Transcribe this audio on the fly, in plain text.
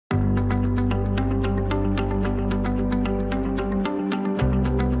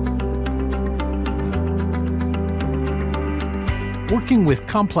Working with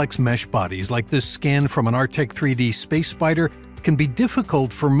complex mesh bodies like this scan from an Artec 3D Space Spider can be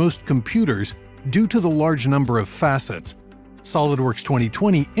difficult for most computers due to the large number of facets. SOLIDWORKS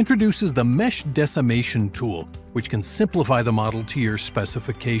 2020 introduces the Mesh Decimation tool, which can simplify the model to your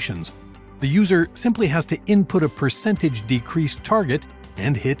specifications. The user simply has to input a percentage decrease target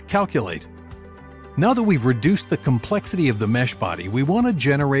and hit Calculate. Now that we've reduced the complexity of the mesh body, we want to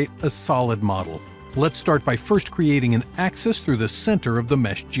generate a solid model. Let's start by first creating an axis through the center of the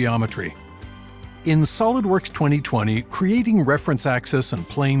mesh geometry. In SOLIDWORKS 2020, creating reference axis and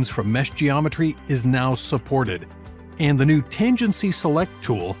planes from mesh geometry is now supported, and the new Tangency Select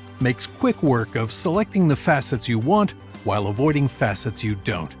tool makes quick work of selecting the facets you want while avoiding facets you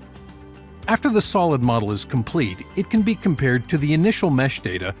don't. After the solid model is complete, it can be compared to the initial mesh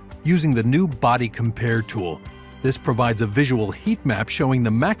data using the new Body Compare tool. This provides a visual heat map showing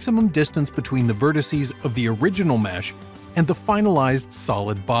the maximum distance between the vertices of the original mesh and the finalized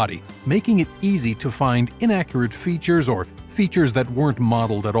solid body, making it easy to find inaccurate features or features that weren't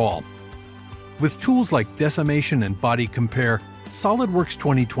modeled at all. With tools like Decimation and Body Compare, SOLIDWORKS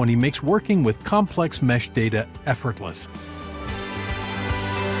 2020 makes working with complex mesh data effortless.